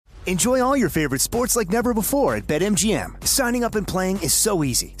Enjoy all your favorite sports like never before at BetMGM. Signing up and playing is so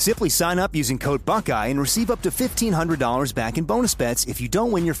easy. Simply sign up using code Buckeye and receive up to $1,500 back in bonus bets if you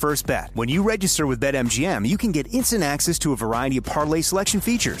don't win your first bet. When you register with BetMGM, you can get instant access to a variety of parlay selection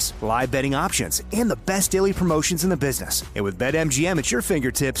features, live betting options, and the best daily promotions in the business. And with BetMGM at your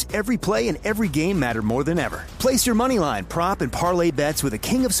fingertips, every play and every game matter more than ever. Place your moneyline, prop, and parlay bets with the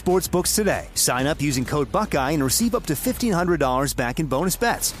king of sportsbooks today. Sign up using code Buckeye and receive up to $1,500 back in bonus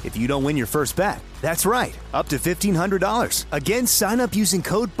bets if you don't win your first bet. That's right, up to $1,500. Again, sign up using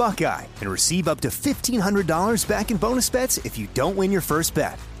code Buckeye and receive up to $1,500 back in bonus bets if you don't win your first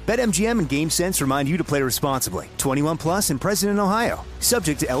bet. BetMGM and GameSense remind you to play responsibly. 21 plus and present in Ohio.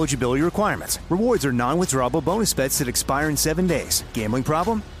 Subject to eligibility requirements. Rewards are non-withdrawable bonus bets that expire in 7 days. Gambling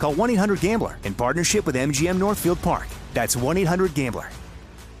problem? Call 1-800-GAMBLER in partnership with MGM Northfield Park. That's 1-800-GAMBLER.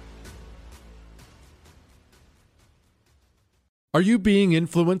 Are you being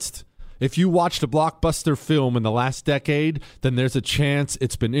influenced? If you watched a blockbuster film in the last decade, then there's a chance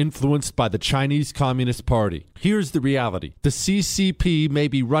it's been influenced by the Chinese Communist Party. Here's the reality. The CCP may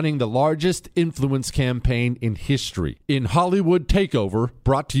be running the largest influence campaign in history. In Hollywood Takeover,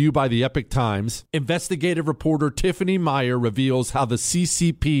 brought to you by the Epoch Times, investigative reporter Tiffany Meyer reveals how the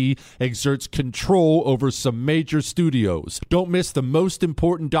CCP exerts control over some major studios. Don't miss the most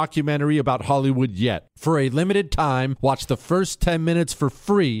important documentary about Hollywood yet. For a limited time, watch the first 10 minutes for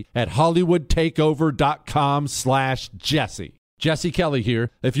free at HollywoodTakeover.com/Jesse. Jesse Kelly here.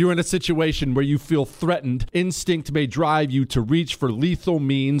 If you're in a situation where you feel threatened, instinct may drive you to reach for lethal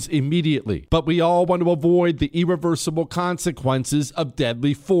means immediately. But we all want to avoid the irreversible consequences of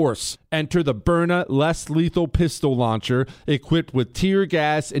deadly force. Enter the Byrna less lethal pistol launcher equipped with tear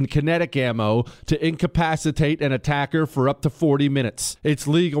gas and kinetic ammo to incapacitate an attacker for up to 40 minutes. It's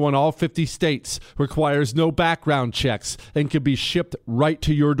legal in all 50 states, requires no background checks, and can be shipped right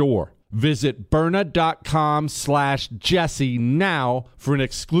to your door. Visit Byrna.com/Jesse now for an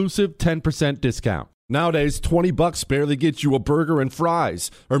exclusive 10% discount. Nowadays, $20 barely gets you a burger and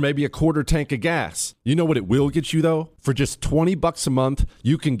fries, or maybe a quarter tank of gas. You know what it will get you, though? For just $20 a month,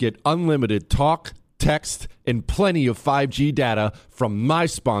 you can get unlimited talk, text, and plenty of 5G data from my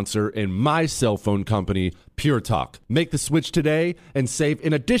sponsor and my cell phone company, Pure Talk. Make the switch today and save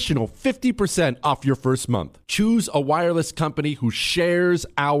an additional 50% off your first month. Choose a wireless company who shares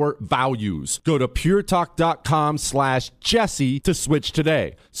our values. Go to puretalk.com/Jesse to switch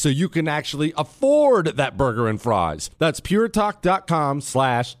today so you can actually afford that burger and fries. That's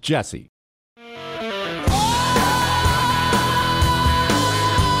puretalk.com/Jesse.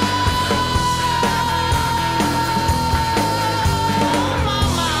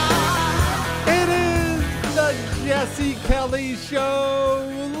 Jesse Kelly Show.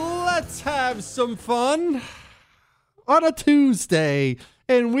 Let's have some fun on a Tuesday.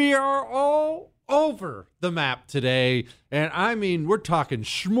 And we are all over the map today. And I mean, we're talking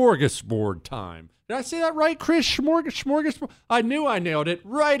smorgasbord time. Did I say that right, Chris? Smorgasbord? I knew I nailed it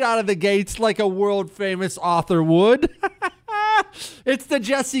right out of the gates like a world-famous author would. It's the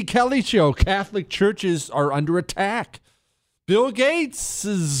Jesse Kelly Show. Catholic churches are under attack. Bill Gates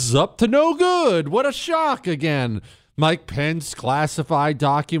is up to no good. What a shock again. Mike Pence classified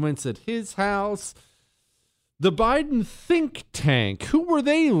documents at his house. The Biden think tank, who were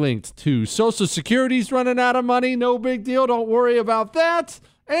they linked to? Social Security's running out of money. No big deal. Don't worry about that.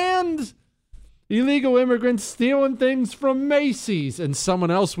 And illegal immigrants stealing things from Macy's and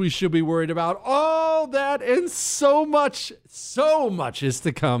someone else we should be worried about. All that and so much is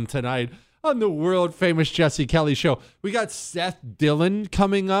to come tonight on the world-famous Jesse Kelly Show. We got Seth Dillon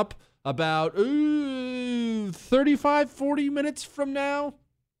coming up about 35, 40 minutes from now.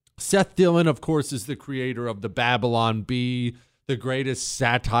 Seth Dillon, of course, is the creator of the Babylon Bee, the greatest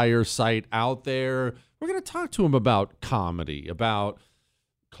satire site out there. We're going to talk to him about comedy, about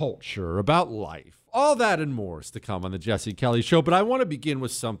culture, about life. All that and more is to come on the Jesse Kelly Show. But I want to begin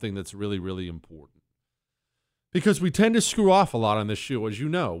with something that's really, really important. Because we tend to screw off a lot on this show, as you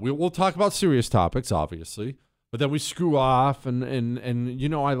know. We'll talk about serious topics, obviously, but then we screw off, and you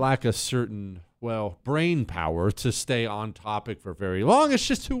know I lack a certain, brain power to stay on topic for very long. It's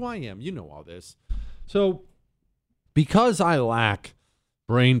just who I am. You know all this. So because I lack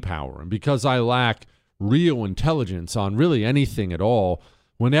brain power and because I lack real intelligence on really anything at all,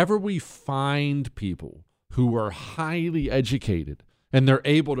 whenever we find people who are highly educated, and they're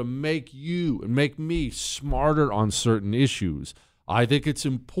able to make you and make me smarter on certain issues, I think it's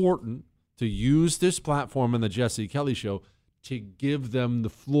important to use this platform in the Jesse Kelly Show to give them the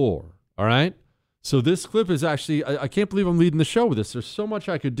floor, all right? So this clip is actually, I can't believe I'm leading the show with this. There's so much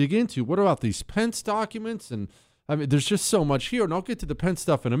I could dig into. What about these Pence documents? And I mean, there's just so much here, and I'll get to the Pence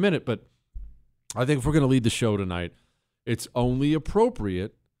stuff in a minute, but I think if we're going to lead the show tonight, it's only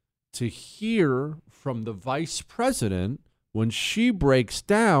appropriate to hear from the vice president when she breaks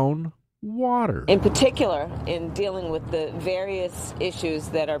down water. In particular, in dealing with the various issues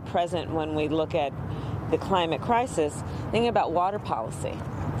that are present when we look at the climate crisis, thinking about water policy,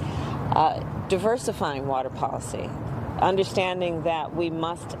 diversifying water policy, understanding that we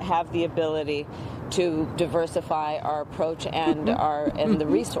must have the ability to diversify our approach and the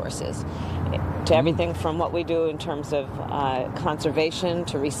resources to everything from what we do in terms of conservation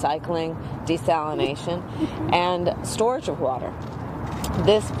to recycling, desalination, and storage of water.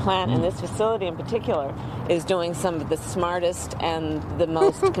 This plant and this facility in particular is doing some of the smartest and the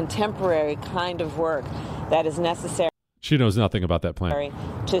most contemporary kind of work that is necessary. She knows nothing about that plant.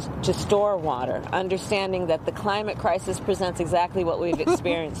 To store water, understanding that the climate crisis presents exactly what we've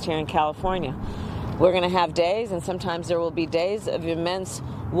experienced here in California. We're going to have days, and sometimes there will be days of immense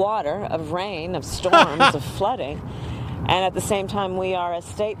water, of rain, of storms, of flooding. And at the same time, we are a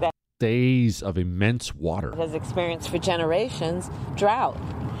state that days of immense water has experienced for generations drought.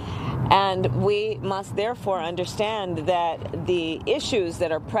 And we must therefore understand that the issues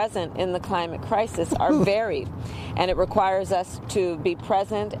that are present in the climate crisis are varied. And it requires us to be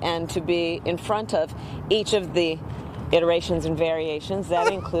present and to be in front of each of the iterations and variations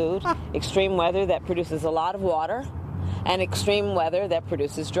that include extreme weather that produces a lot of water and extreme weather that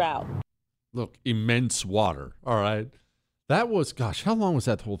produces drought. Look, immense water. All right. That was, gosh, how long was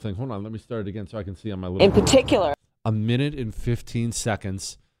that whole thing? Hold on, let me start it again so I can see on my little. In particular, 1 minute and 15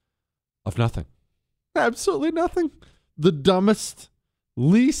 seconds of nothing. Absolutely nothing. The dumbest,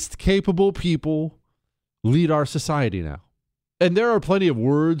 least capable people lead our society now. And there are plenty of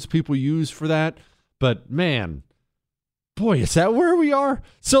words people use for that, but man, boy, is that where we are?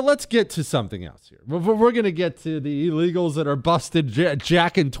 So let's get to something else here. We're going to get to the illegals that are busted,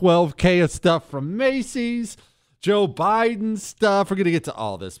 jacking $12K of stuff from Macy's, Joe Biden stuff. We're going to get to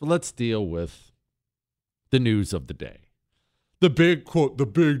all this, but let's deal with the news of the day. The big quote, the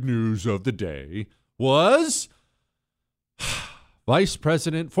big news of the day was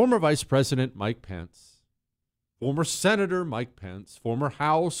former Vice President Mike Pence, former Senator Mike Pence, former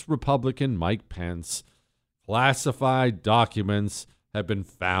House Republican Mike Pence. Classified documents have been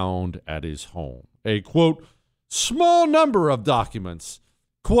found at his home. A, quote, small number of documents,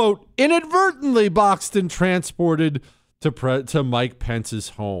 quote, inadvertently boxed and transported to Mike Pence's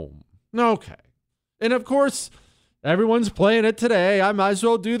home. Okay. And, of course, everyone's playing it today. I might as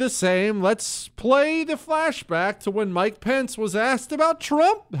well do the same. Let's play the flashback to when Mike Pence was asked about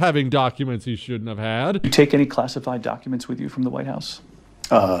Trump having documents he shouldn't have had. Did you take any classified documents with you from the White House?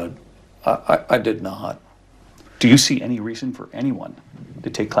 I did not. Do you see any reason for anyone to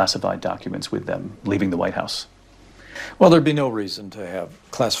take classified documents with them leaving the White House? Well, there'd be no reason to have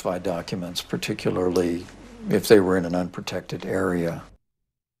classified documents, particularly if they were in an unprotected area.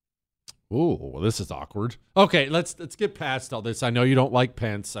 Ooh, well, this is awkward. Okay, let's get past all this. I know you don't like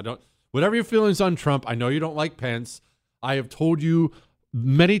Pence. Whatever your feelings on Trump, I know you don't like Pence. I have told you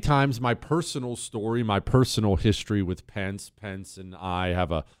many times my personal story, my personal history with Pence. Pence and I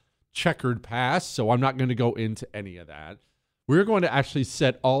have a checkered past, so I'm not going to go into any of that. We're going to actually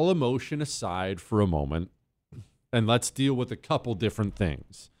set all emotion aside for a moment, and let's deal with a couple different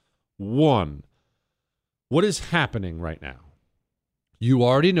things. One, what is happening right now? You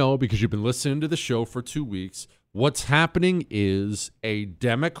already know because you've been listening to the show for 2 weeks. What's happening is a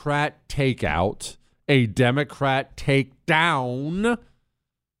Democrat takeout, a Democrat takedown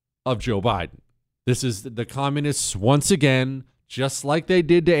of Joe Biden. This is the communists once again, just like they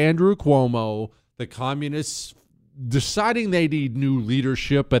did to Andrew Cuomo, the communists deciding they need new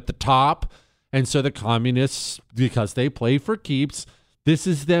leadership at the top. And so the communists, because they play for keeps, this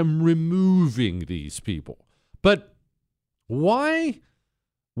is them removing these people. But why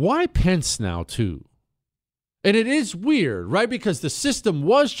Pence now, too? And it is weird, right? Because the system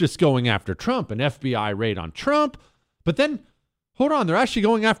was just going after Trump, an FBI raid on Trump. But then, hold on, they're actually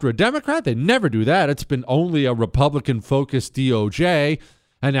going after a Democrat? They never do that. It's been only a Republican-focused DOJ.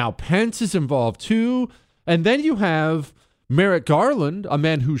 And now Pence is involved, too. And then you have Merrick Garland, a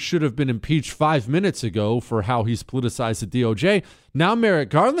man who should have been impeached 5 minutes ago for how he's politicized the DOJ. Now Merrick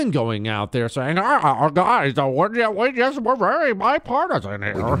Garland going out there saying, guys, we're very bipartisan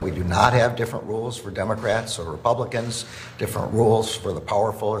here. We do not have different rules for Democrats or Republicans, different rules for the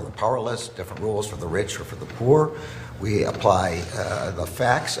powerful or the powerless, different rules for the rich or for the poor. We apply the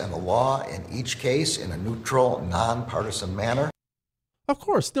facts and the law in each case in a neutral, nonpartisan manner. Of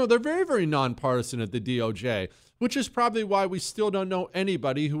course. No, they're very, very nonpartisan at the DOJ. which is probably why we still don't know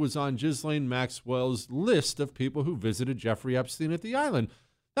anybody who was on Ghislaine Maxwell's list of people who visited Jeffrey Epstein at the island.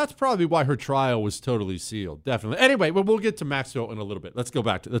 That's probably why her trial was totally sealed, definitely. Anyway, we'll get to Maxwell in a little bit. Let's go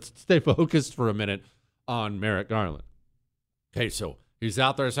back let's stay focused for a minute on Merrick Garland. Okay, so he's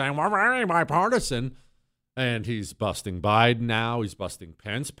out there saying, we're very bipartisan, and he's busting Biden now. He's busting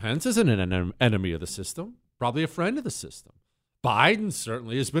Pence. Pence isn't an enemy of the system, probably a friend of the system. Biden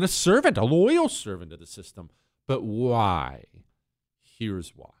certainly has been a servant, a loyal servant of the system. But why?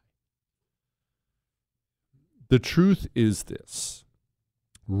 Here's why. The truth is this.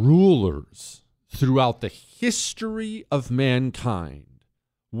 Rulers throughout the history of mankind,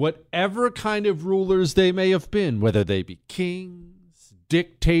 whatever kind of rulers they may have been, whether they be kings,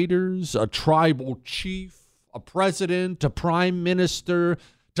 dictators, a tribal chief, a president, a prime minister,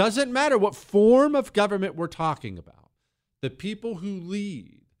 doesn't matter what form of government we're talking about. The people who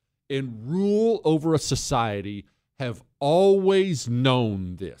lead and rule over a society have always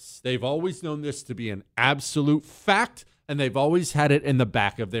known this. They've always known this to be an absolute fact, and they've always had it in the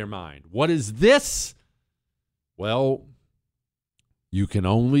back of their mind. What is this? Well, you can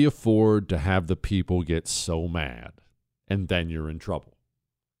only afford to have the people get so mad, and then you're in trouble.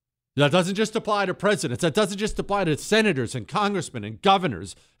 That doesn't just apply to presidents. That doesn't just apply to senators and congressmen and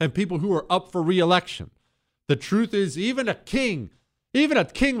governors and people who are up for re-election. The truth is, even a king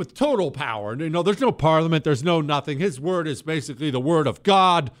with total power, there's no parliament, there's no nothing. His word is basically the word of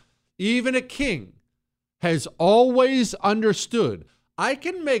God. Even a king has always understood, I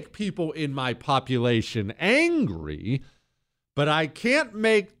can make people in my population angry, but I can't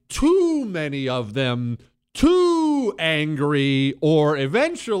make too many of them too angry, or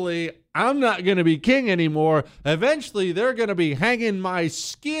eventually I'm not going to be king anymore. Eventually they're going to be hanging my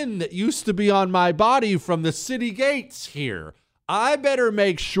skin that used to be on my body from the city gates here. I better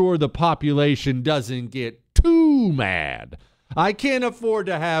make sure the population doesn't get too mad. I can't afford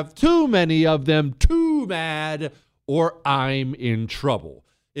to have too many of them too mad, or I'm in trouble.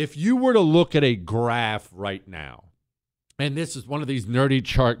 If you were to look at a graph right now, and this is one of these nerdy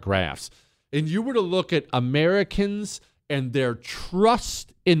chart graphs, and you were to look at Americans and their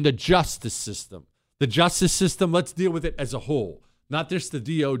trust in the justice system. The justice system, let's deal with it as a whole. Not just the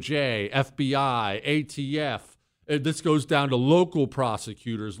DOJ, FBI, ATF. This goes down to local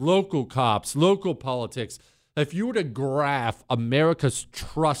prosecutors, local cops, local politics. If you were to graph America's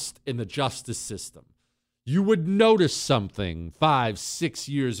trust in the justice system, you would notice something 5, 6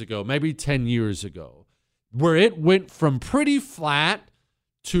 years ago, maybe 10 years ago, where it went from pretty flat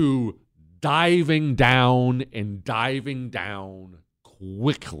to diving down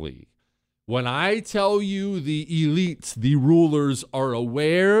quickly. When I tell you the elites, the rulers are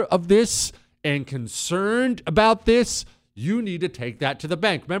aware of this and concerned about this, you need to take that to the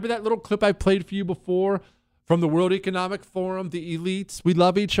bank. Remember that little clip I played for you before from the World Economic Forum, the elites? We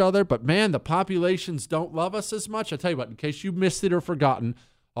love each other, but man, the populations don't love us as much. I'll tell you what, in case you missed it or forgotten,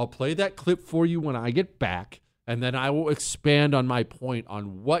 I'll play that clip for you when I get back. And then I will expand on my point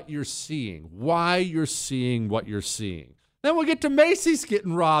on what you're seeing, why you're seeing what you're seeing. Then we'll get to Macy's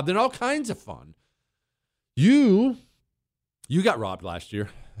getting robbed and all kinds of fun. You got robbed last year.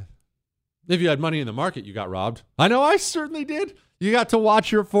 If you had money in the market, you got robbed. I know I certainly did. You got to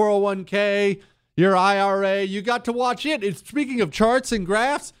watch your 401k, your IRA. You got to watch it. And speaking of charts and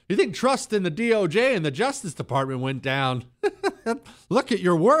graphs, you think trust in the DOJ and the Justice Department went down. Look at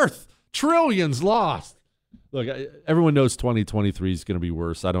your worth. Trillions lost. Look, everyone knows 2023 is going to be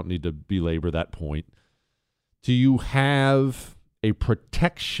worse. I don't need to belabor that point. Do you have a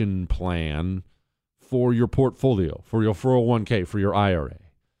protection plan for your portfolio, for your 401k, for your IRA?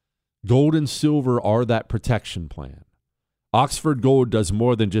 Gold and silver are that protection plan. Oxford Gold does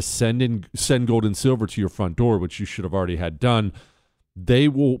more than just send gold and silver to your front door, which you should have already had done. They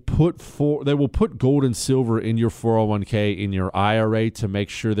will put gold and silver in your 401k, in your IRA, to make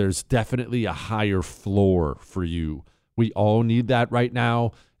sure there's definitely a higher floor for you. We all need that right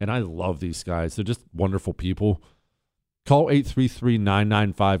now, and I love these guys. They're just wonderful people. Call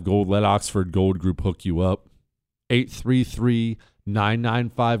 833-995-GOLD. Let Oxford Gold Group hook you up.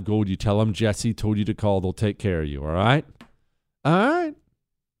 833-995-GOLD. You tell them Jesse told you to call. They'll take care of you, all right? All right.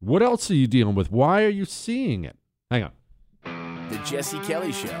 What else are you dealing with? Why are you seeing it? Hang on. The Jesse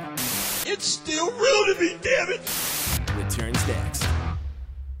Kelly Show. It's still real to me, damn it! Returns next.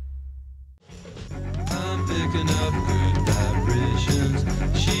 I'm picking up good vibrations.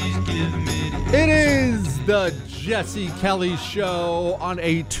 She's giving me It is The Jesse Kelly Show on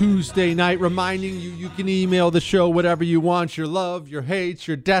a Tuesday night, reminding you you can email the show whatever you want, your love, your hates,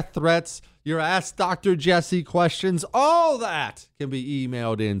 your death threats, your Ask Dr. Jesse questions, all that can be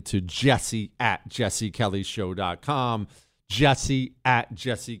emailed into jesse@jessekellyshow.com,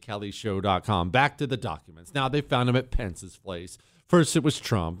 jesse@jessekellyshow.com. Back to the documents. Now they found them at Pence's place. First it was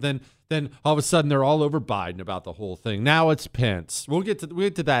Trump, then all of a sudden they're all over Biden about the whole thing. Now it's Pence. We'll get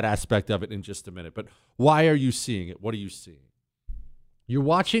to that aspect of it in just a minute. But why are you seeing it? What are you seeing? You're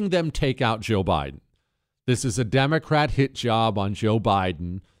watching them take out Joe Biden. This is a Democrat hit job on Joe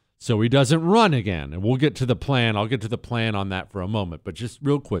Biden, so he doesn't run again. And we'll get to the plan. I'll get to the plan on that for a moment. But just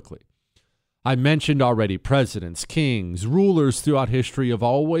real quickly, I mentioned already presidents, kings, rulers throughout history have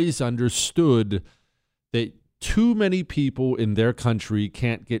always understood that too many people in their country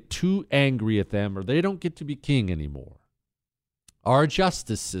can't get too angry at them or they don't get to be king anymore. Our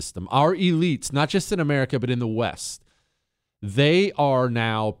justice system, our elites, not just in America, but in the West, they are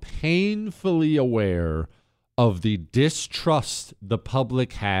now painfully aware of the distrust the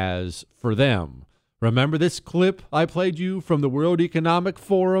public has for them. Remember this clip I played you from the World Economic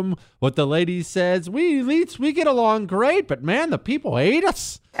Forum? What the lady says, we elites, we get along great, but man, the people hate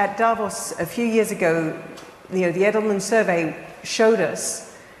us. At Davos a few years ago, the Edelman survey showed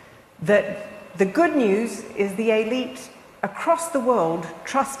us that the good news is the elite across the world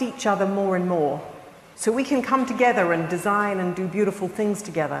trust each other more and more. So we can come together and design and do beautiful things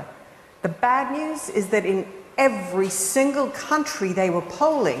together. The bad news is that in every single country they were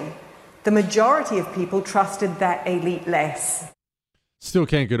polling, the majority of people trusted that elite less. Still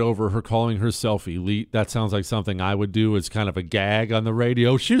can't get over her calling herself elite. That sounds like something I would do as kind of a gag on the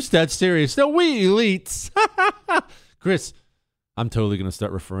radio. She's dead serious. No, we elites. Chris, I'm totally going to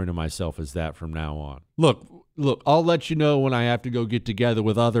start referring to myself as that from now on. Look, I'll let you know when I have to go get together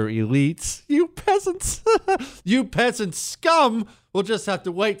with other elites. You peasants, you peasant scum will just have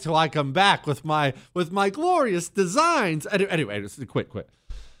to wait till I come back with my glorious designs. Anyway, just quit.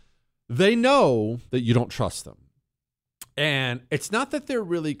 They know that you don't trust them. And it's not that they're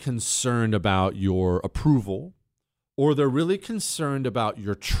really concerned about your approval or they're really concerned about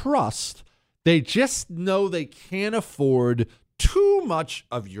your trust. They just know they can't afford too much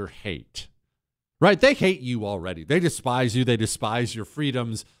of your hate, right? They hate you already. They despise you. They despise your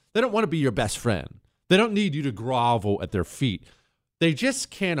freedoms. They don't want to be your best friend. They don't need you to grovel at their feet. They just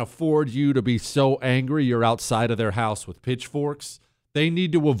can't afford you to be so angry you're outside of their house with pitchforks. They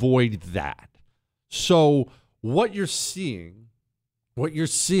need to avoid that. So what you're seeing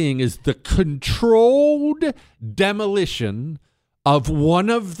is the controlled demolition of one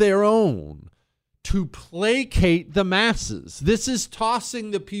of their own to placate the masses. This is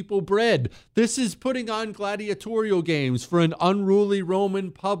tossing the people bread. This is putting on gladiatorial games for an unruly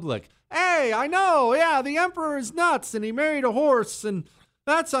Roman public. Hey, I know, yeah, the emperor is nuts and he married a horse and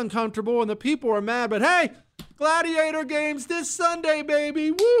that's uncomfortable and the people are mad, but hey, gladiator games this Sunday,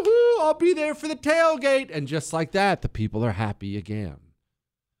 baby. Woohoo! I'll be there for the tailgate. And just like that, the people are happy again.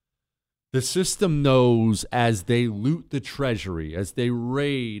 The system knows as they loot the treasury, as they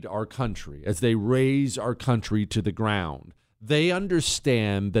raid our country, as they raze our country to the ground, they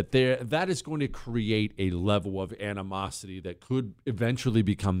understand that that is going to create a level of animosity that could eventually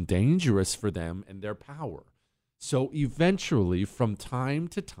become dangerous for them and their power. So eventually, from time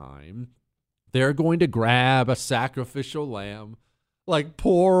to time, they're going to grab a sacrificial lamb like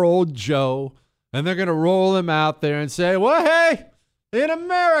poor old Joe, and they're going to roll him out there and say, well, hey, in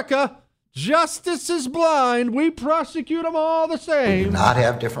America, justice is blind. We prosecute them all the same. We do not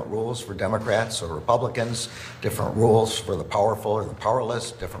have different rules for Democrats or Republicans, different rules for the powerful or the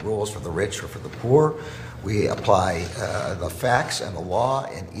powerless, different rules for the rich or for the poor. We apply the facts and the law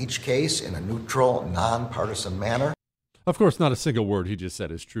in each case in a neutral, nonpartisan manner. Of course, not a single word he just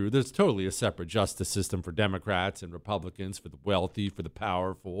said is true. There's totally a separate justice system for Democrats and Republicans, for the wealthy, for the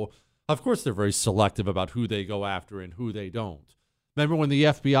powerful. Of course, they're very selective about who they go after and who they don't. Remember when the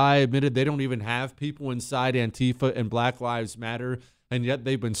FBI admitted they don't even have people inside Antifa and Black Lives Matter, and yet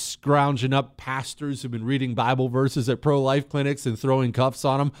they've been scrounging up pastors who've been reading Bible verses at pro-life clinics and throwing cuffs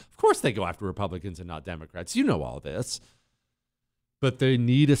on them? Of course they go after Republicans and not Democrats. You know all this. But they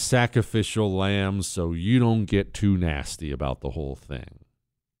need a sacrificial lamb so you don't get too nasty about the whole thing.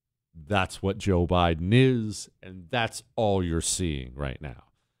 That's what Joe Biden is, and that's all you're seeing right now.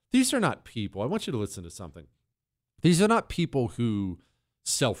 These are not people. I want you to listen to something. These are not people who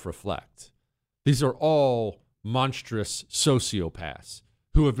self-reflect. These are all monstrous sociopaths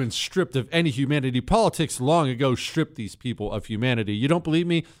who have been stripped of any humanity. Politics long ago stripped these people of humanity. You don't believe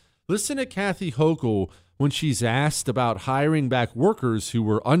me? Listen to Kathy Hochul when she's asked about hiring back workers who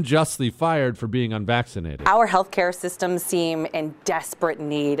were unjustly fired for being unvaccinated. Our healthcare systems seem in desperate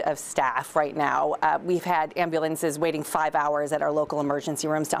need of staff right now. We've had ambulances waiting 5 hours at our local emergency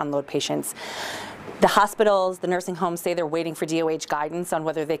rooms to unload patients. The hospitals, the nursing homes say they're waiting for DOH guidance on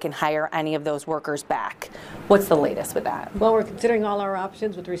whether they can hire any of those workers back. What's the latest with that? Well, we're considering all our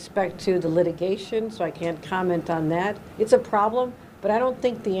options with respect to the litigation, so I can't comment on that. It's a problem. But I don't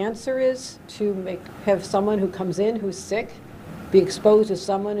think the answer is to have someone who comes in who's sick be exposed to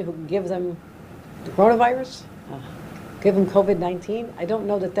someone who can give them the coronavirus, give them COVID-19. I don't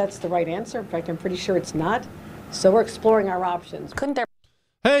know that that's the right answer. In fact, I'm pretty sure it's not. So we're exploring our options. Couldn't there?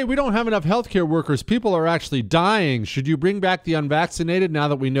 Hey, we don't have enough healthcare workers. People are actually dying. Should you bring back the unvaccinated now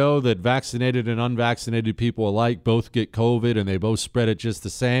that we know that vaccinated and unvaccinated people alike both get COVID and they both spread it just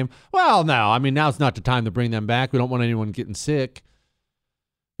the same? Well, no. I mean, now's not the time to bring them back. We don't want anyone getting sick.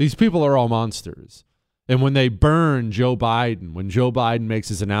 These people are all monsters. And when they burn Joe Biden, when Joe Biden makes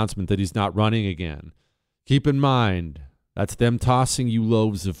his announcement that he's not running again, keep in mind, that's them tossing you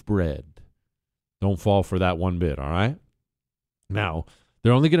loaves of bread. Don't fall for that one bit, all right? Now,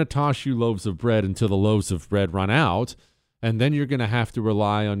 they're only going to toss you loaves of bread until the loaves of bread run out, and then you're going to have to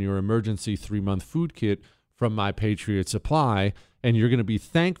rely on your emergency 3-month food kit from My Patriot Supply, and you're going to be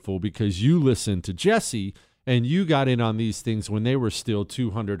thankful because you listened to Jesse and you got in on these things when they were still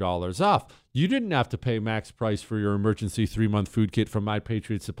 $200 off. You didn't have to pay max price for your emergency 3-month food kit from My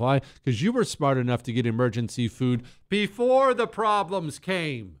Patriot Supply because you were smart enough to get emergency food before the problems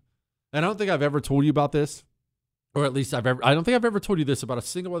came. And I don't think I've ever told you about this, or at least I don't think I've ever told you this about a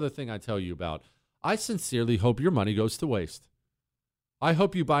single other thing I tell you about. I sincerely hope your money goes to waste. I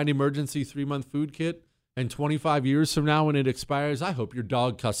hope you buy an emergency 3-month food kit, and 25 years from now when it expires, I hope your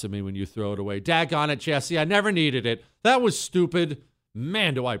dog cusses me when you throw it away. Daggone it, Jesse. I never needed it. That was stupid.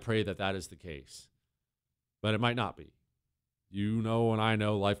 Man, do I pray that that is the case. But it might not be. You know and I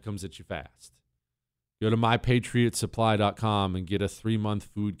know life comes at you fast. Go to MyPatriotSupply.com and get a 3-month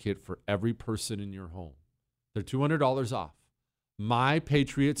food kit for every person in your home. They're $200 off.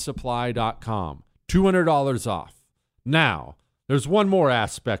 MyPatriotSupply.com. $200 off. Now, there's one more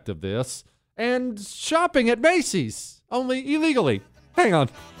aspect of this. And shopping at Macy's, only illegally. Hang on.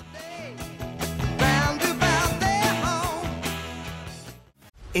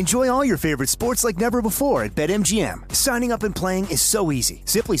 Enjoy all your favorite sports like never before at BetMGM. Signing up and playing is so easy.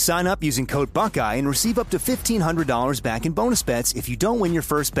 Simply sign up using code Buckeye and receive up to $1,500 back in bonus bets if you don't win your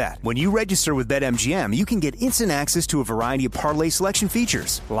first bet. When you register with BetMGM, you can get instant access to a variety of parlay selection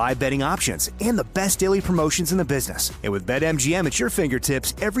features, live betting options, and the best daily promotions in the business. And with BetMGM at your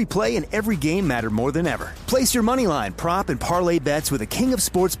fingertips, every play and every game matter more than ever. Place your moneyline, prop, and parlay bets with the king of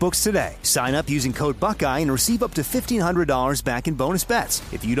sportsbooks today. Sign up using code Buckeye and receive up to $1,500 back in bonus bets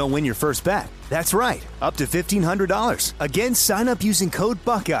if you don't win your first bet. That's right, up to $1,500. Again, sign up using code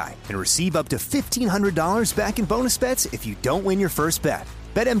Buckeye and receive up to $1,500 back in bonus bets if you don't win your first bet.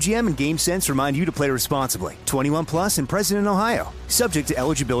 BetMGM and GameSense remind you to play responsibly. 21 plus and present in Ohio. Subject to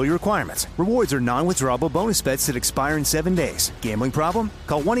eligibility requirements. Rewards are non-withdrawable bonus bets that expire in 7 days. Gambling problem?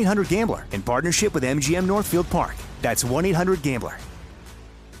 Call 1-800-GAMBLER in partnership with MGM Northfield Park. That's 1-800-GAMBLER.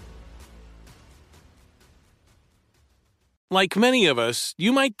 Like many of us,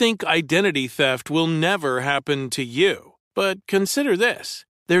 you might think identity theft will never happen to you. But consider this.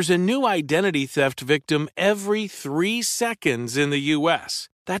 There's a new identity theft victim every 3 seconds in the U.S.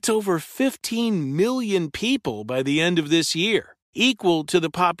 That's over 15 million people by the end of this year, equal to the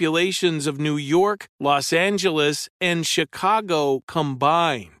populations of New York, Los Angeles, and Chicago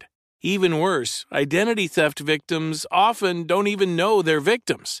combined. Even worse, identity theft victims often don't even know they're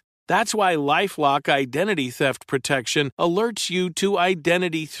victims. That's why LifeLock Identity Theft Protection alerts you to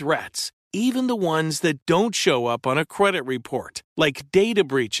identity threats, even the ones that don't show up on a credit report, like data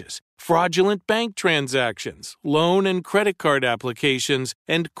breaches, fraudulent bank transactions, loan and credit card applications,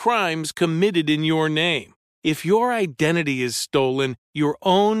 and crimes committed in your name. If your identity is stolen, your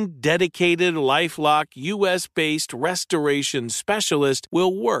own dedicated LifeLock U.S.-based restoration specialist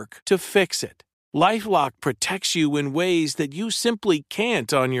will work to fix it. LifeLock protects you in ways that you simply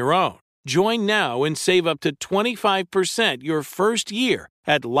can't on your own. Join now and save up to 25% your first year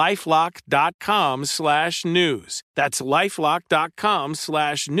at LifeLock.com/news. That's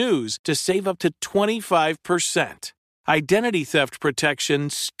LifeLock.com/news to save up to 25%. Identity theft protection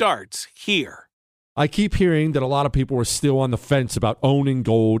starts here. I keep hearing that a lot of people are still on the fence about owning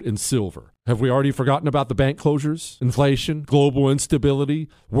gold and silver. Have we already forgotten about the bank closures, inflation, global instability,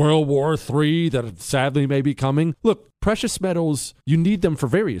 World War III that sadly may be coming? Look, Precious metals, you need them for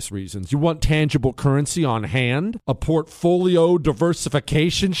various reasons. You want tangible currency on hand, a portfolio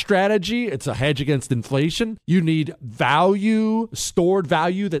diversification strategy. It's a hedge against inflation. You need value, stored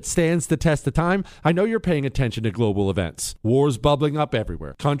value that stands the test of time. I know you're paying attention to global events. Wars bubbling up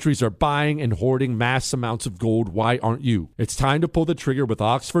everywhere. Countries are buying and hoarding mass amounts of gold. Why aren't you? It's time to pull the trigger with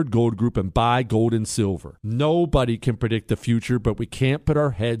Oxford Gold Group and buy gold and silver. Nobody can predict the future, but we can't put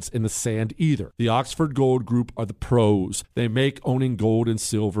our heads in the sand either. The Oxford Gold Group are the pros. They make owning gold and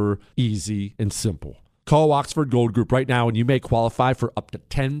silver easy and simple. Call Oxford Gold Group right now and you may qualify for up to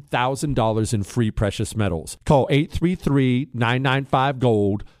 $10,000 in free precious metals. Call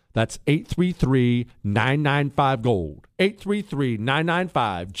 833-995-GOLD. That's 833-995-GOLD.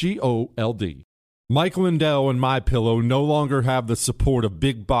 833-995-GOLD. Mike Lindell and MyPillow no longer have the support of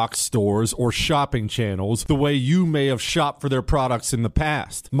big box stores or shopping channels the way you may have shopped for their products in the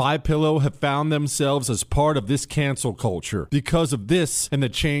past. MyPillow have found themselves as part of this cancel culture. Because of this and the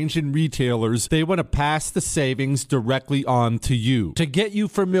change in retailers, they want to pass the savings directly on to you. To get you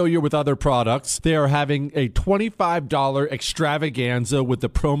familiar with other products, they are having a $25 extravaganza with the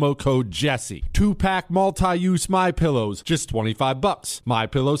promo code Jesse. 2-pack multi-use MyPillows, just $25.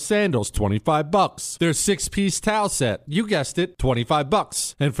 MyPillow sandals, $25. Their 6-piece towel set, you guessed it,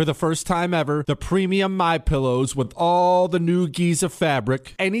 $25. And for the first time ever, the premium MyPillows with all the new Giza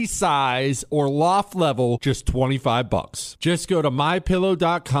fabric, any size or loft level, just $25. Just go to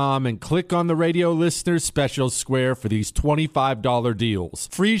MyPillow.com and click on the radio listeners special square for these $25 deals.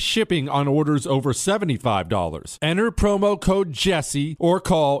 Free shipping on orders over $75. Enter promo code Jesse or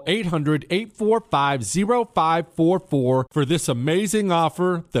call 800-845-0544 for this amazing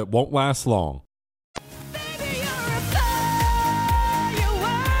offer that won't last long.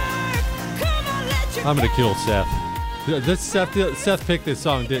 I'm going to kill Seth. Seth picked this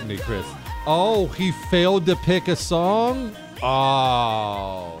song, didn't he, Chris? Oh, he failed to pick a song?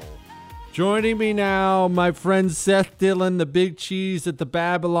 Oh. Joining me now, my friend Seth Dillon, the big cheese at the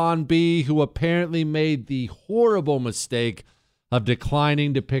Babylon Bee, who apparently made the horrible mistake of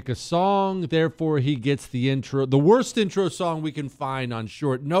declining to pick a song. Therefore, he gets the intro, the worst intro song we can find on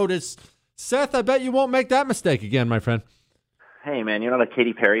short notice. Seth, I bet you won't make that mistake again, my friend. Hey, man, you're not a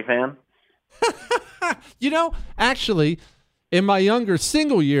Katy Perry fan? You know, actually, in my younger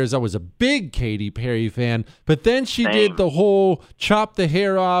single years, I was a big Katy Perry fan, but then she did the whole chop the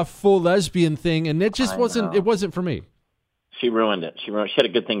hair off, full lesbian thing, and it just wasn't for me. She ruined it. She had a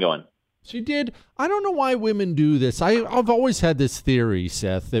good thing going. She did. I don't know why women do this. I've always had this theory,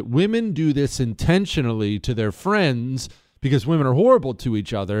 Seth, that women do this intentionally to their friends because women are horrible to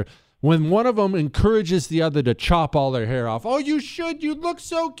each other. When one of them encourages the other to chop all their hair off, oh, you should, you look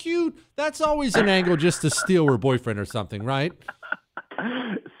so cute. That's always an angle just to steal her boyfriend or something, right?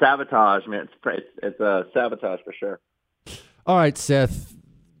 Sabotage, man. It's a sabotage for sure. All right, Seth.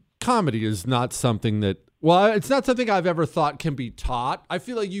 Comedy is not something that, well, it's not something I've ever thought can be taught. I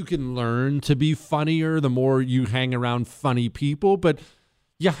feel like you can learn to be funnier the more you hang around funny people, but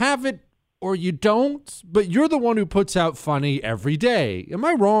you have it or you don't. But you're the one who puts out funny every day. Am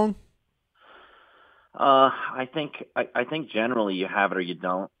I wrong? I think generally you have it or you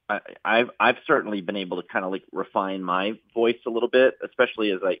don't. I've certainly been able to kind of like refine my voice a little bit,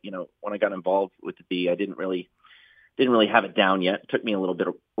 especially as when I got involved with the Bee, I didn't really have it down yet. It took me a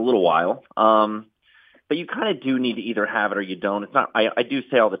little while. But you kind of do need to either have it or you don't. It's not. I do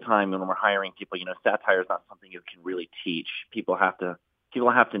say all the time when we're hiring people, satire is not something you can really teach. People have to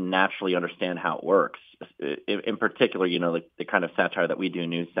naturally understand how it works. In particular, the kind of satire that we do,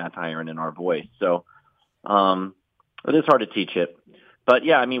 news satire, and in our voice. So it is hard to teach it. But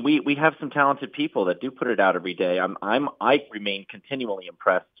yeah, I mean, we have some talented people that do put it out every day. I remain continually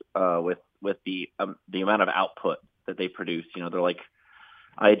impressed with the amount of output that they produce. They're like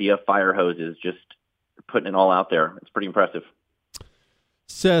idea fire hoses, just putting it all out there. It's pretty impressive.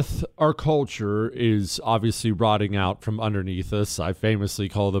 Seth, our culture is obviously rotting out from underneath us. I famously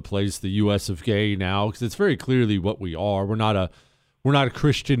call the place the U.S. of gay now because it's very clearly what we are. We're not a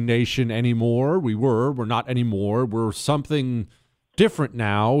Christian nation anymore. We're not anymore. We're something different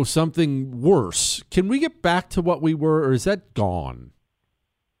now, something worse. Can we get back to what we were, or is that gone?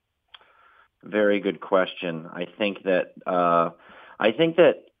 Very good question. I think that the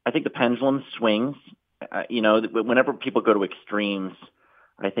pendulum swings. Whenever people go to extremes,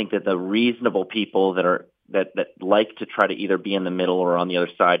 I think that the reasonable people that like to try to either be in the middle or on the other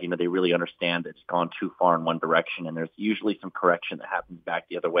side, they really understand it's gone too far in one direction, and there's usually some correction that happens back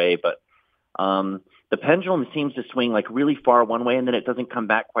the other way. But the pendulum seems to swing like really far one way, and then it doesn't come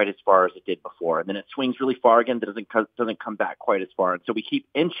back quite as far as it did before, and then it swings really far again, but doesn't come back quite as far, and so we keep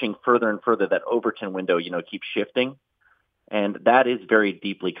inching further and further. That Overton window, keeps shifting. And that is very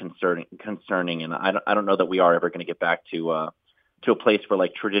deeply concerning. And I don't know that we are ever going to get back to a place where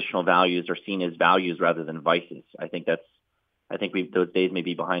like traditional values are seen as values rather than vices. I think those days may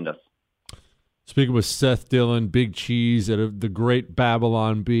be behind us. Speaking with Seth Dillon, Big Cheese at the Great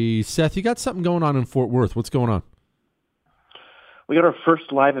Babylon Bee. Seth, you got something going on in Fort Worth. What's going on? We got our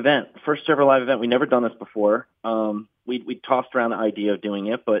first ever live event. We've never done this before. We tossed around the idea of doing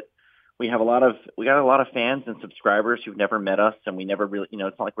it, but we got a lot of fans and subscribers who've never met us, and we never really,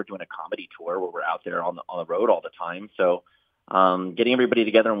 it's not like we're doing a comedy tour where we're out there on the road all the time. So getting everybody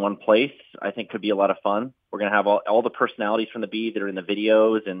together in one place, I think, could be a lot of fun. We're going to have all the personalities from the Bee that are in the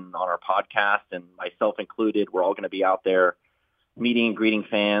videos and on our podcast, and myself included. We're all going to be out there meeting and greeting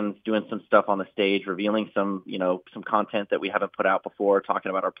fans, doing some stuff on the stage, revealing some content that we haven't put out before, talking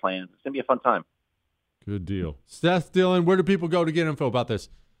about our plans. It's going to be a fun time. Good deal. Seth Dillon, where do people go to get info about this?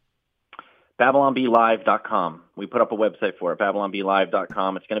 BabylonBeeLive.com. We put up a website for it,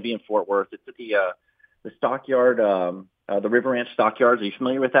 BabylonBeeLive.com. It's going to be in Fort Worth. It's at the Stockyard, the River Ranch Stockyards. Are you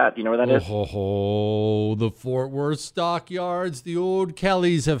familiar with that? Do you know where that is? Oh, the Fort Worth Stockyards. The old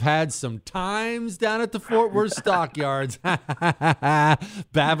Kellys have had some times down at the Fort Worth Stockyards.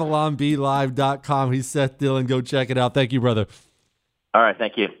 BabylonBeeLive.com. He's Seth Dillon. Go check it out. Thank you, brother. All right.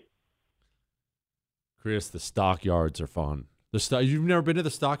 Thank you. Chris, the Stockyards are fun. You've never been to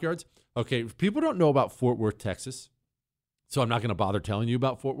the Stockyards? Okay, people don't know about Fort Worth, Texas, so I'm not going to bother telling you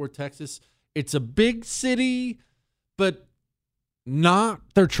about Fort Worth, Texas. It's a big city, but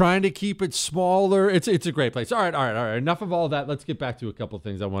they're trying to keep it smaller. It's a great place. All right. Enough of all that. Let's get back to a couple of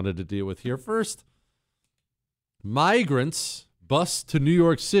things I wanted to deal with here. First, migrants bus to New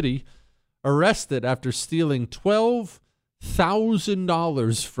York City, arrested after stealing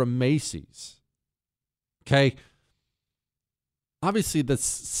 $12,000 from Macy's. Okay. Obviously, that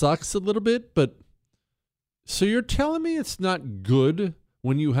sucks a little bit, but so you're telling me it's not good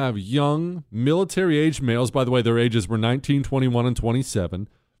when you have young military-age males, by the way, their ages were 19, 21, and 27,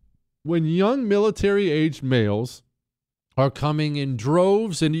 when young military-aged males are coming in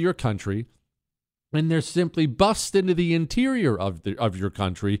droves into your country and they're simply bussed into the interior of your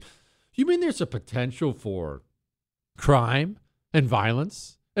country, you mean there's a potential for crime and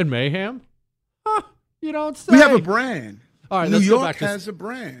violence and mayhem? You don't say. We have a brand. All right, New York has a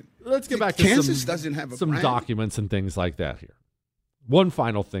brand. Let's get back to Kansas doesn't have a some brand. Documents and things like that here. One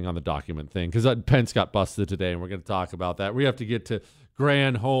final thing on the document thing, because Pence got busted today, and we're going to talk about that. We have to get to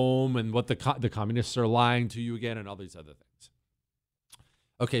Granholm and what the communists are lying to you again and all these other things.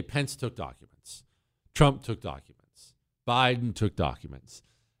 Okay, Pence took documents. Trump took documents. Biden took documents.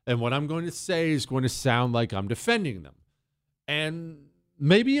 And what I'm going to say is going to sound like I'm defending them. And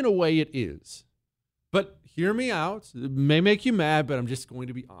maybe in a way it is. But hear me out. It may make you mad, but I'm just going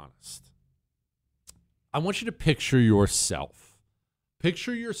to be honest. I want you to picture yourself.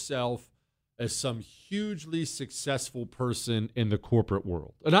 Picture yourself as some hugely successful person in the corporate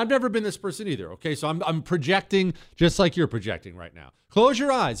world. And I've never been this person either, okay? So I'm projecting just like you're projecting right now. Close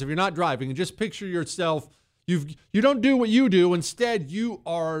your eyes if you're not driving and just picture yourself. You don't do what you do. Instead, you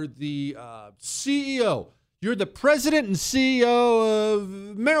are the CEO. You're the president and CEO of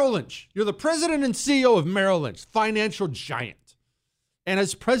Merrill Lynch. You're the president and CEO of Merrill Lynch, financial giant. And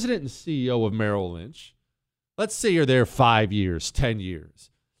as president and CEO of Merrill Lynch, let's say you're there 5 years, 10 years.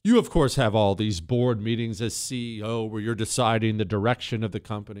 You, of course, have all these board meetings as CEO where you're deciding the direction of the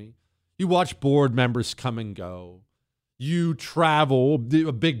company. You watch board members come and go. You travel,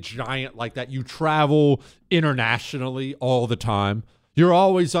 a big giant like that, you travel internationally all the time. You're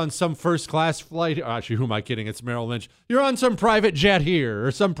always on some first-class flight. Actually, who am I kidding? It's Merrill Lynch. You're on some private jet here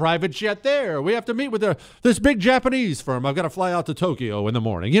or some private jet there. We have to meet with this big Japanese firm. I've got to fly out to Tokyo in the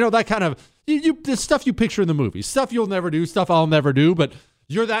morning. You know, that kind of the stuff you picture in the movies. Stuff you'll never do, stuff I'll never do, but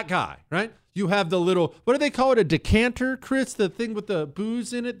you're that guy, right? You have the little, what do they call it, a decanter, Chris? The thing with the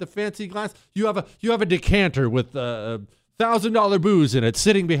booze in it, the fancy glass? You have a decanter with $1,000 booze in it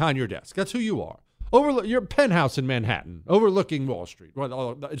sitting behind your desk. That's who you are. Your penthouse in Manhattan, overlooking Wall Street,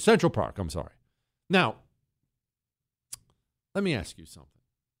 Central Park, I'm sorry. Now, let me ask you something.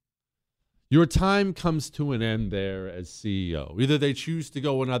 Your time comes to an end there as CEO. Either they choose to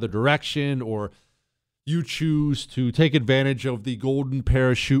go another direction or you choose to take advantage of the golden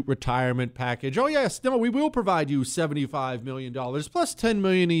parachute retirement package. Oh, yes, no, we will provide you $75 million plus $10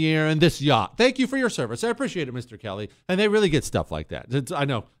 million a year and this yacht. Thank you for your service. I appreciate it, Mr. Kelly. And they really get stuff like that. I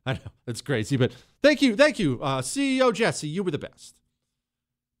know, it's crazy, but thank you, CEO Jesse, you were the best.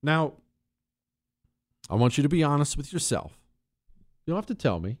 Now, I want you to be honest with yourself. You don't have to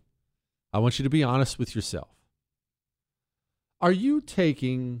tell me. I want you to be honest with yourself. Are you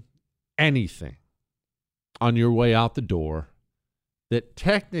taking anything on your way out the door that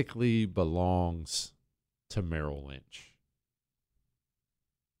technically belongs to Merrill Lynch.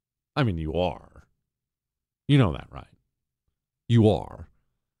 I mean, you are. You know that, right? You are.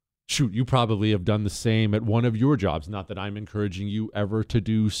 Shoot, you probably have done the same at one of your jobs. Not that I'm encouraging you ever to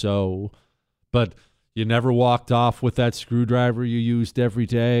do so, but you never walked off with that screwdriver you used every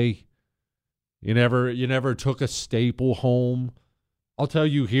day. You never took a staple home. I'll tell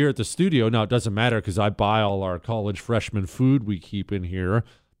you here at the studio, now it doesn't matter because I buy all our college freshman food we keep in here,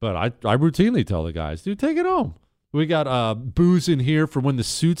 but I routinely tell the guys, dude, take it home. We got booze in here for when the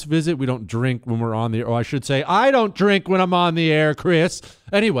suits visit. We don't drink when we're on the air. Or I should say, I don't drink when I'm on the air, Chris.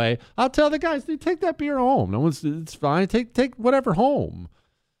 Anyway, I'll tell the guys, dude, take that beer home. It's fine. Take whatever home.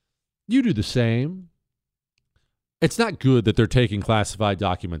 You do the same. It's not good that they're taking classified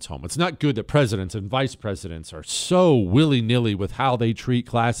documents home. It's not good that presidents and vice presidents are so willy-nilly with how they treat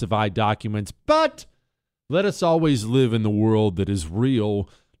classified documents. But let us always live in the world that is real,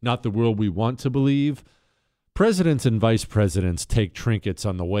 not the world we want to believe. Presidents and vice presidents take trinkets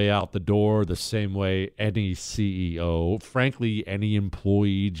on the way out the door the same way any CEO, frankly, any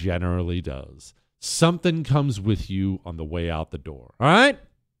employee generally does. Something comes with you on the way out the door. All right?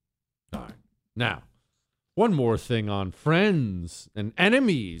 All right. Now, one more thing on friends and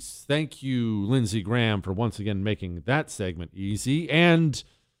enemies. Thank you, Lindsey Graham, for once again making that segment easy. And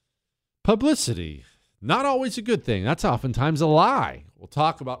publicity. Not always a good thing. That's oftentimes a lie. We'll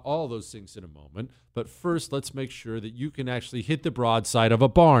talk about all those things in a moment. But first, let's make sure that you can actually hit the broadside of a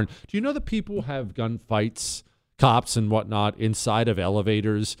barn. Do you know that people have gunfights, cops and whatnot, inside of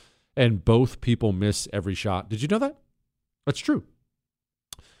elevators, and both people miss every shot? Did you know that? That's true.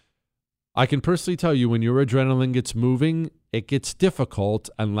 I can personally tell you when your adrenaline gets moving, it gets difficult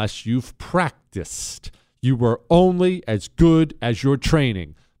unless you've practiced. You are only as good as your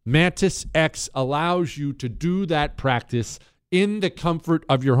training. Mantis X allows you to do that practice in the comfort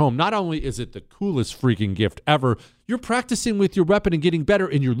of your home. Not only is it the coolest freaking gift ever, you're practicing with your weapon and getting better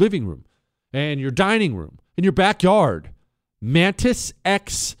in your living room and your dining room, in your backyard.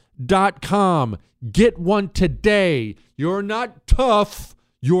 MantisX.com. Get one today. You're not tough.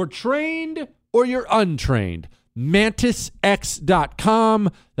 You're trained or you're untrained. MantisX.com.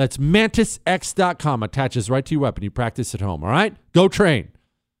 That's MantisX.com. Attaches right to your weapon. You practice at home, all right? Go train.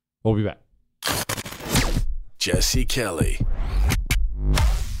 We'll be back. Jesse Kelly.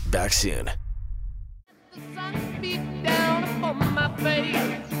 Back soon.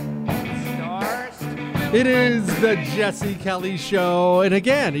 It is the Jesse Kelly Show. And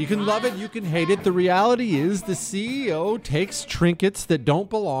again, you can love it, you can hate it. The reality is the CEO takes trinkets that don't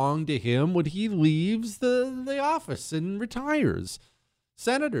belong to him when he leaves the office and retires.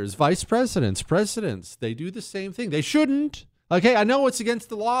 Senators, vice presidents, presidents, they do the same thing. They shouldn't. Okay, I know it's against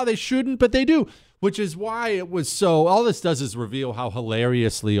the law. They shouldn't, but they do, which is why it was so. All this does is reveal how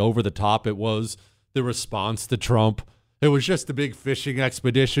hilariously over the top it was, the response to Trump. It was just a big fishing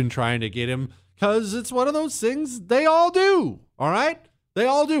expedition trying to get him because it's one of those things they all do. All right? They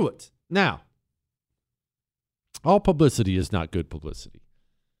all do it. Now, all publicity is not good publicity.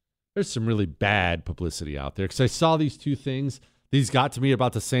 There's some really bad publicity out there because I saw these two things. These got to me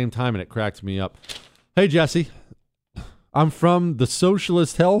about the same time and it cracked me up. Hey, Jesse. I'm from the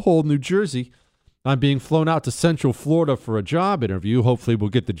socialist hellhole, New Jersey. I'm being flown out to Central Florida for a job interview. Hopefully we'll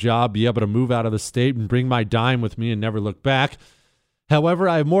get the job, be able to move out of the state and bring my dime with me and never look back. However,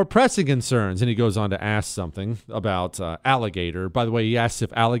 I have more pressing concerns. And he goes on to ask something about alligator. By the way, he asks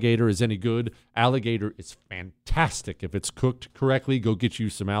if alligator is any good. Alligator is fantastic. If it's cooked correctly, go get you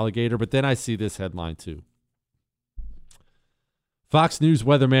some alligator. But then I see this headline too. Fox News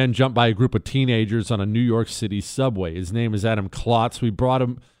weatherman jumped by a group of teenagers on a New York City subway. His name is Adam Klotz. We brought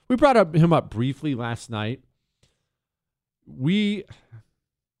him up briefly last night. We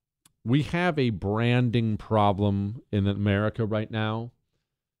have a branding problem in America right now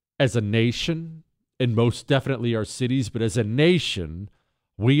as a nation, and most definitely our cities, but as a nation,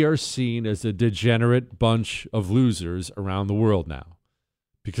 we are seen as a degenerate bunch of losers around the world now.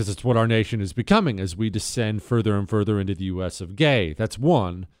 Because it's what our nation is becoming as we descend further and further into the U.S. of gay. That's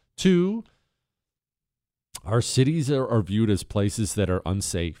one. Two, our cities are viewed as places that are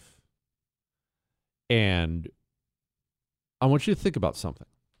unsafe. And I want you to think about something.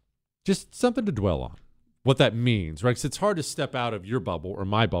 Just something to dwell on. What that means, right? Because it's hard to step out of your bubble or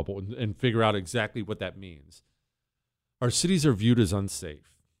my bubble and figure out exactly what that means. Our cities are viewed as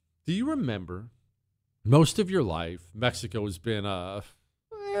unsafe. Do you remember most of your life, Mexico has been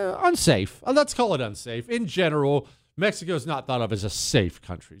unsafe. Let's call it unsafe. In general, Mexico is not thought of as a safe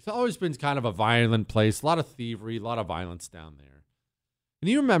country. It's always been kind of a violent place, a lot of thievery, a lot of violence down there. And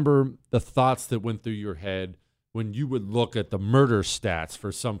you remember the thoughts that went through your head when you would look at the murder stats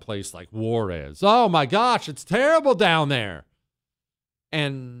for some place like Juarez. Oh my gosh, it's terrible down there.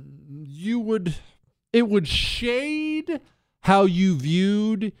 And it would shade how you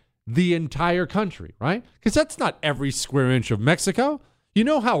viewed the entire country, right? Because that's not every square inch of Mexico. You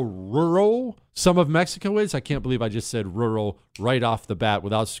know how rural some of Mexico is? I can't believe I just said rural right off the bat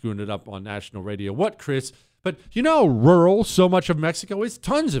without screwing it up on national radio. What, Chris? But you know how rural so much of Mexico is?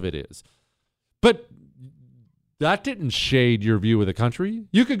 Tons of it is. But that didn't shade your view of the country.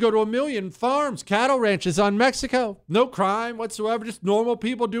 You could go to 1 million farms, cattle ranches on Mexico. No crime whatsoever, just normal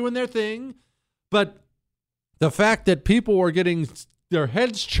people doing their thing. But the fact that people were getting their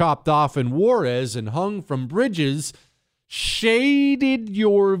heads chopped off in Juarez and hung from bridges shaded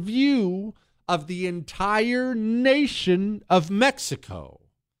your view of the entire nation of Mexico.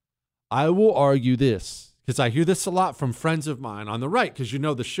 I will argue this, because I hear this a lot from friends of mine on the right, because you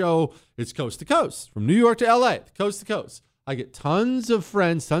know the show is coast to coast, from New York to LA, coast to coast. I get tons of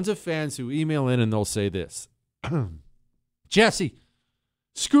friends, tons of fans who email in and they'll say this. Jesse,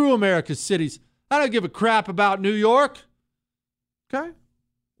 screw America's cities. I don't give a crap about New York. Okay.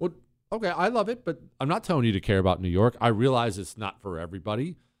 Well, okay, I love it, but I'm not telling you to care about New York. I realize it's not for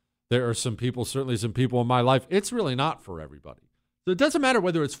everybody. There are some people, certainly some people in my life, it's really not for everybody. So it doesn't matter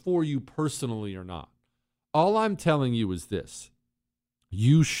whether it's for you personally or not. All I'm telling you is this.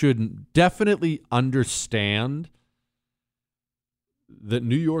 You should definitely understand that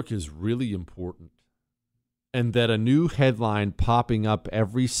New York is really important and that a new headline popping up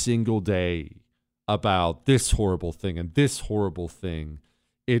every single day about this horrible thing and this horrible thing,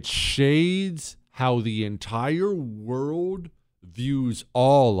 it shades how the entire world views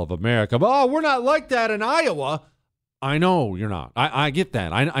all of America. Oh, we're not like that in Iowa. I know you're not. I get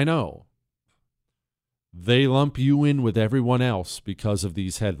that. I know. They lump you in with everyone else because of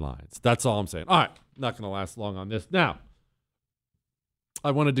these headlines. That's all I'm saying. All right. Not going to last long on this. Now,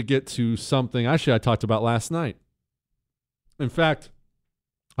 I wanted to get to something actually I talked about last night. In fact,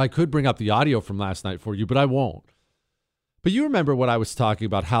 I could bring up the audio from last night for you, but I won't. But you remember what I was talking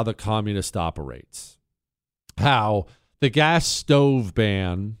about, how the communist operates. How the gas stove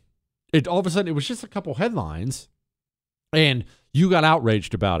ban, all of a sudden, it was just a couple headlines, and you got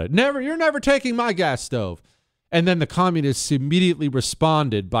outraged about it. You're never taking my gas stove. And then the communists immediately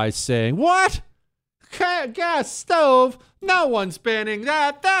responded by saying, what? Gas stove? No one's banning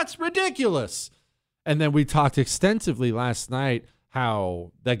that. That's ridiculous. And then we talked extensively last night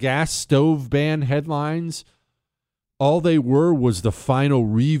how the gas stove ban headlines, all they were was the final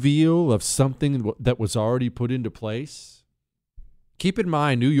reveal of something that was already put into place. Keep in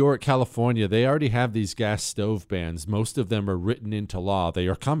mind, New York, California, they already have these gas stove bans. Most of them are written into law. They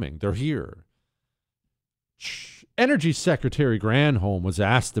are coming. They're here. Energy Secretary Granholm was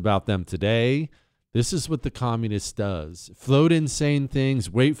asked about them today. This is what the communist does. Float insane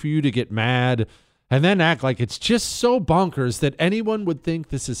things, wait for you to get mad, and then act like it's just so bonkers that anyone would think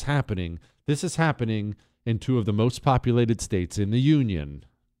this is happening. This is happening in two of the most populated states in the Union.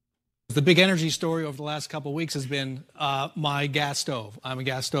 The big energy story over the last couple of weeks has been my gas stove. I'm a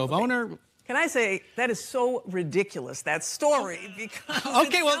gas stove owner. Can I say that is so ridiculous, that story, because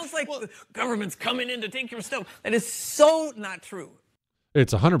it sounds like the government's coming in to take your stove. That is so not true.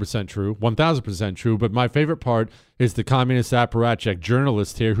 It's 100% true, 1,000% true, but my favorite part is the communist apparatchik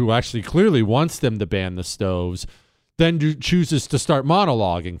journalist here who actually clearly wants them to ban the stoves, then chooses to start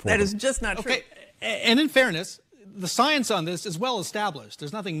monologuing for them. That is just not true. And in fairness, the science on this is well established.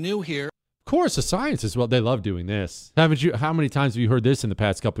 There's nothing new here. Of course, the science is they love doing this. Haven't you? How many times have you heard this in the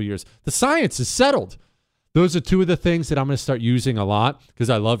past couple of years? The science is settled. Those are two of the things that I'm going to start using a lot because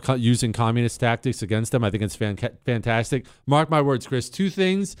I love using communist tactics against them. I think it's fantastic. Mark my words, Chris. Two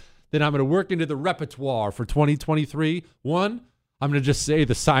things that I'm going to work into the repertoire for 2023. One, I'm going to just say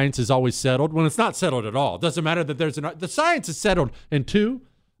the science is always settled when it's not settled at all. It doesn't matter that the science is settled. And two,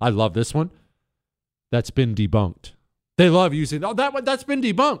 I love this one. That's been debunked. They love using that's been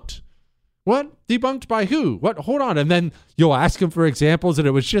debunked. What? Debunked by who? What? Hold on. And then you'll ask them for examples, and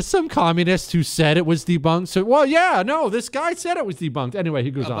it was just some communist who said it was debunked. So, well, yeah, no, this guy said it was debunked. Anyway, he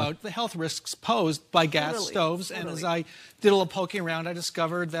goes on. About the health risks posed by gas stoves. And as I did a little poking around, I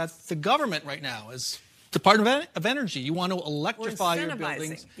discovered that the government right now is Department of Energy. You want to electrify your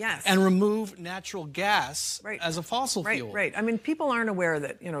buildings and remove natural gas as a fossil fuel. Right. I mean, people aren't aware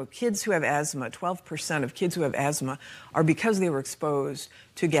that, kids who have asthma, 12% of kids who have asthma are because they were exposed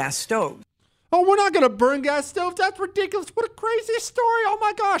to gas stoves. Oh, we're not going to burn gas stoves? That's ridiculous. What a crazy story. Oh,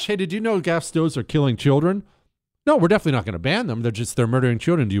 my gosh. Hey, did you know gas stoves are killing children? No, we're definitely not going to ban them. They're murdering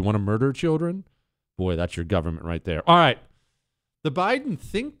children. Do you want to murder children? Boy, that's your government right there. All right. The Biden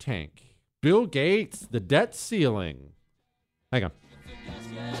think tank, Bill Gates, the debt ceiling. Hang on.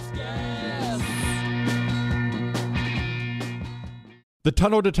 The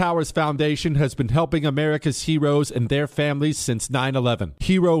Tunnel to Towers Foundation has been helping America's heroes and their families since 9/11.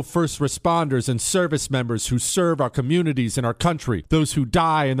 Hero first responders and service members who serve our communities and our country. Those who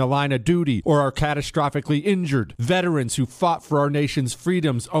die in the line of duty or are catastrophically injured. Veterans who fought for our nation's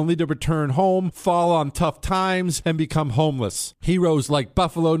freedoms only to return home, fall on tough times, and become homeless. Heroes like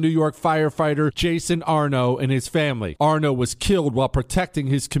Buffalo, New York firefighter Jason Arno and his family. Arno was killed while protecting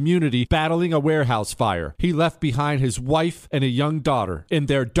his community, battling a warehouse fire. He left behind his wife and a young daughter. In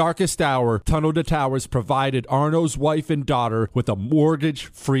their darkest hour, Tunnel to Towers provided Arno's wife and daughter with a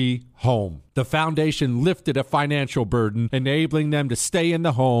mortgage-free home. The foundation lifted a financial burden, enabling them to stay in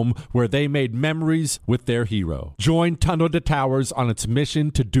the home where they made memories with their hero. Join Tunnel to Towers on its mission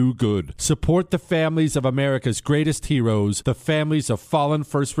to do good. Support the families of America's greatest heroes, the families of fallen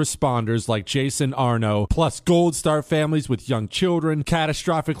first responders like Jason Arno, plus Gold Star families with young children,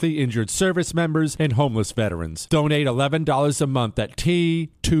 catastrophically injured service members, and homeless veterans. Donate $11 a month at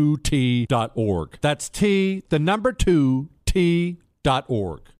T2T.org. That's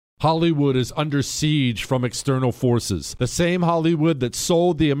T2T.org. Hollywood is under siege from external forces. The same Hollywood that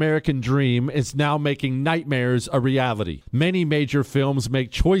sold the American dream is now making nightmares a reality. Many major films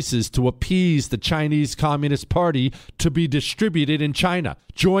make choices to appease the Chinese Communist Party to be distributed in China.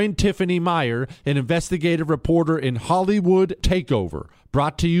 Join Tiffany Meyer, an investigative reporter in Hollywood Takeover,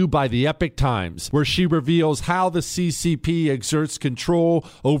 brought to you by the Epic Times, where she reveals how the CCP exerts control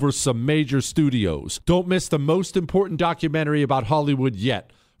over some major studios. Don't miss the most important documentary about Hollywood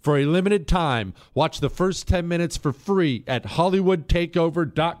yet. For a limited time, watch the first 10 minutes for free at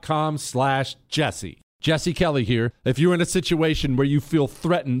HollywoodTakeover.com/Jesse. Jesse Kelly here. If you're in a situation where you feel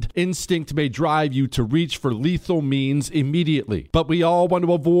threatened, instinct may drive you to reach for lethal means immediately. But we all want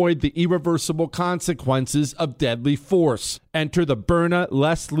to avoid the irreversible consequences of deadly force. Enter the Byrna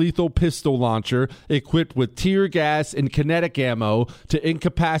Less Lethal Pistol Launcher, equipped with tear gas and kinetic ammo to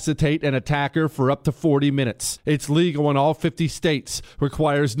incapacitate an attacker for up to 40 minutes. It's legal in all 50 states,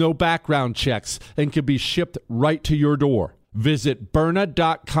 requires no background checks, and can be shipped right to your door. Visit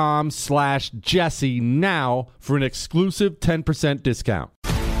Byrna.com/Jesse now for an exclusive 10% discount.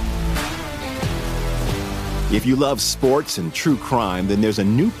 If you love sports and true crime, then there's a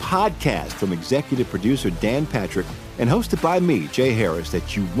new podcast from executive producer Dan Patrick and hosted by me, Jay Harris,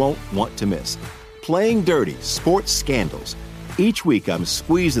 that you won't want to miss. Playing Dirty: Sports Scandals. Each week, I'm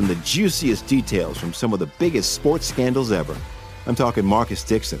squeezing the juiciest details from some of the biggest sports scandals ever. I'm talking Marcus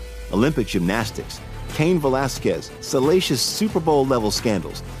Dixon, Olympic gymnastics, Cain Velasquez, salacious Super Bowl-level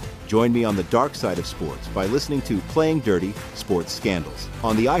scandals. Join me on the dark side of sports by listening to Playing Dirty: Sports Scandals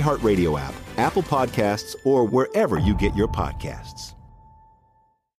on the iHeartRadio app, Apple Podcasts, or wherever you get your podcasts.